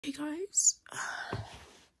Hey guys,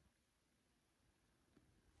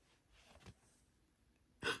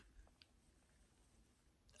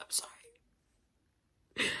 I'm sorry.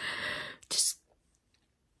 I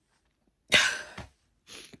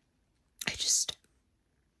just,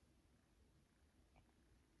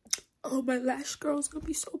 oh, my lash girl's gonna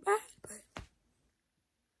be so bad, but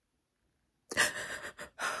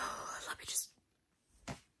let me just,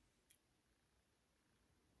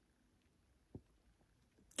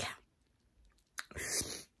 yeah.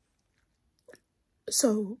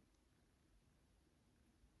 So,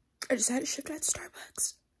 I just had a shift at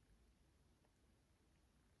Starbucks.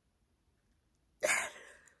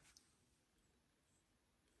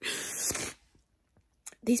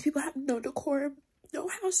 These people have no decorum, no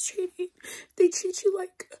house training. They treat you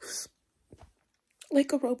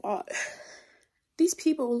like a robot. These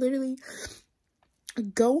people literally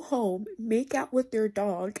go home, make out with their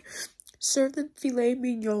dog, serve them filet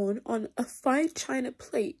mignon on a fine china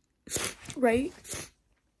plate, right?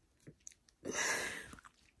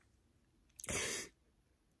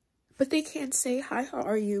 But they can't say, hi, how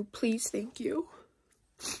are you? Please, thank you.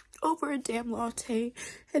 Over a damn latte.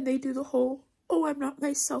 And they do the whole, oh, I'm not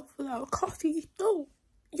myself without coffee. No,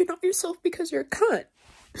 you're not yourself because you're a cunt.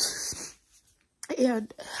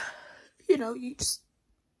 And, you know,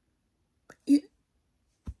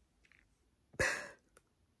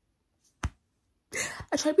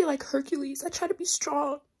 I try to be like Hercules. I try to be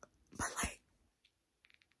strong. But, like,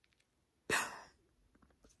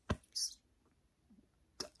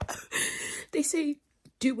 they say,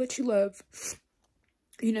 do what you love.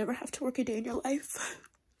 You never have to work a day in your life.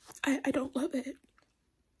 I don't love it.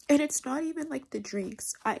 And it's not even like the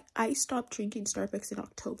drinks. I stopped drinking Starbucks in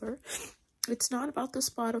October. It's not about the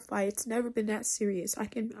Spotify. It's never been that serious. My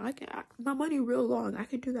money real long. I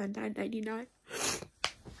can do that $9.99.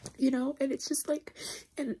 You know, and it's just like,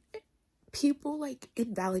 and people like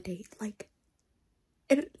invalidate, like,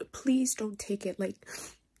 and please don't take it like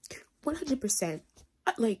 100%.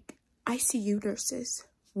 Like, ICU nurses,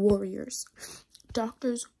 warriors.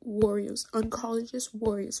 Doctors, warriors. Oncologists,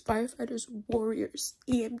 warriors. Firefighters, warriors.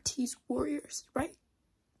 EMTs, warriors, right?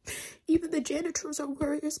 Even the janitors are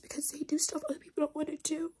warriors because they do stuff other people don't want to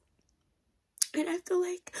do. And I feel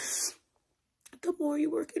like the more you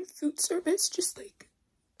work in food service, just like,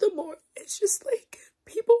 the more it's just like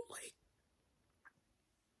people like,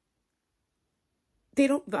 they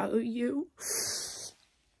don't value you.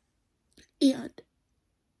 And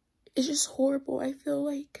it's just horrible. I feel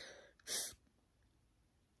like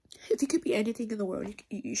if you could be anything in the world,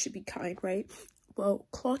 you should be kind, right? Well,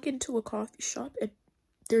 clock into a coffee shop and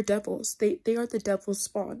they're devils. They are the devil's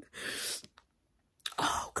spawn.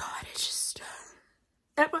 Oh God, it's just,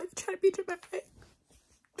 am I trying to be dramatic?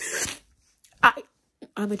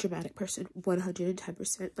 I'm a dramatic person,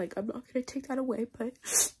 110%. Like, I'm not gonna take that away, but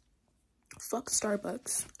fuck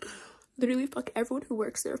Starbucks. Literally, fuck everyone who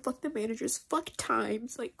works there. Fuck the managers. Fuck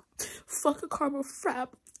times. Like, fuck a caramel frap.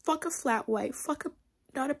 Fuck a flat white. Fuck a,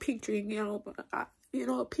 not a pink drink, you know, but a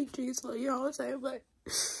pink drink is like, you know what I'm saying? But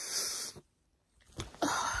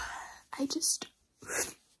I just,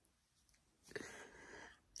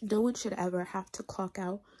 no one should ever have to clock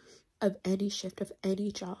out of any shift of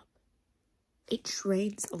any job. It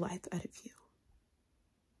drains the life out of you.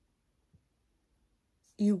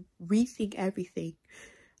 You rethink everything.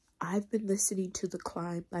 I've been listening to The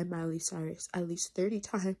Climb by Miley Cyrus at least 30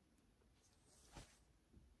 times.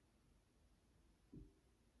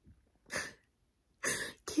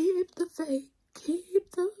 Keep the faith,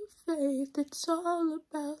 keep the faith. It's all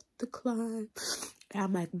about the climb. And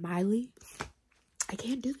I'm like, Miley, I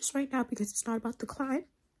can't do this right now because it's not about the climb.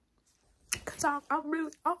 Cause I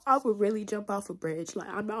would really jump off a bridge. Like,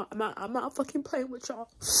 I'm not fucking playing with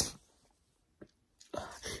y'all.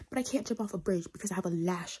 But I can't jump off a bridge because I have a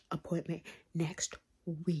lash appointment next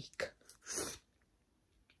week.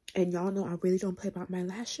 And y'all know I really don't play about my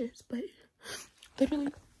lashes, but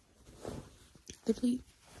literally,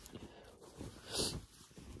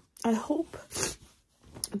 I hope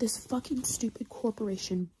this fucking stupid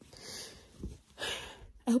corporation,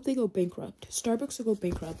 I hope they go bankrupt. Starbucks will go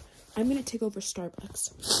bankrupt. I'm gonna take over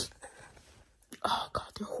Starbucks. Oh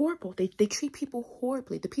God, they're horrible. They treat people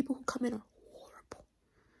horribly. The people who come in are horrible.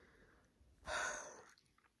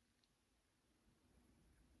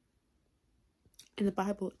 In the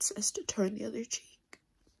Bible, it says to turn the other cheek.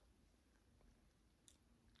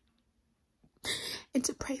 And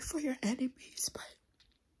to pray for your enemies, but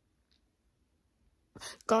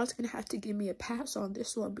God's gonna have to give me a pass on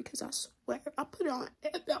this one because I swear I put it on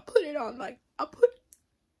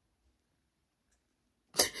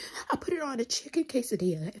a chicken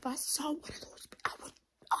quesadilla. If I saw one of those,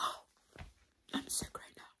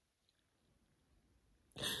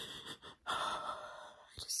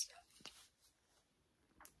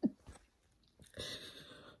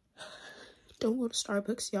 Don't go to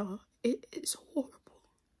Starbucks, y'all. It is horrible.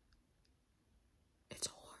 It's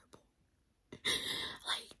horrible.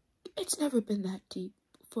 Like, it's never been that deep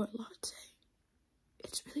for a latte.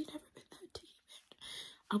 It's really never been that deep.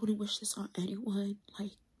 I wouldn't wish this on anyone.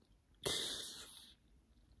 Like,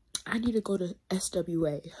 I need to go to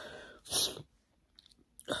SWA.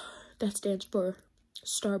 That stands for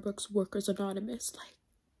Starbucks Workers Anonymous. Like,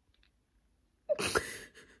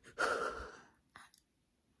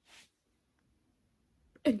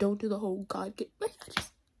 and don't do the whole God get. Like,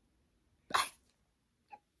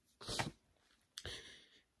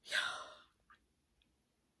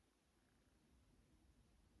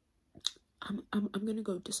 I'm gonna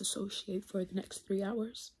go disassociate for the next 3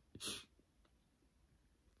 hours.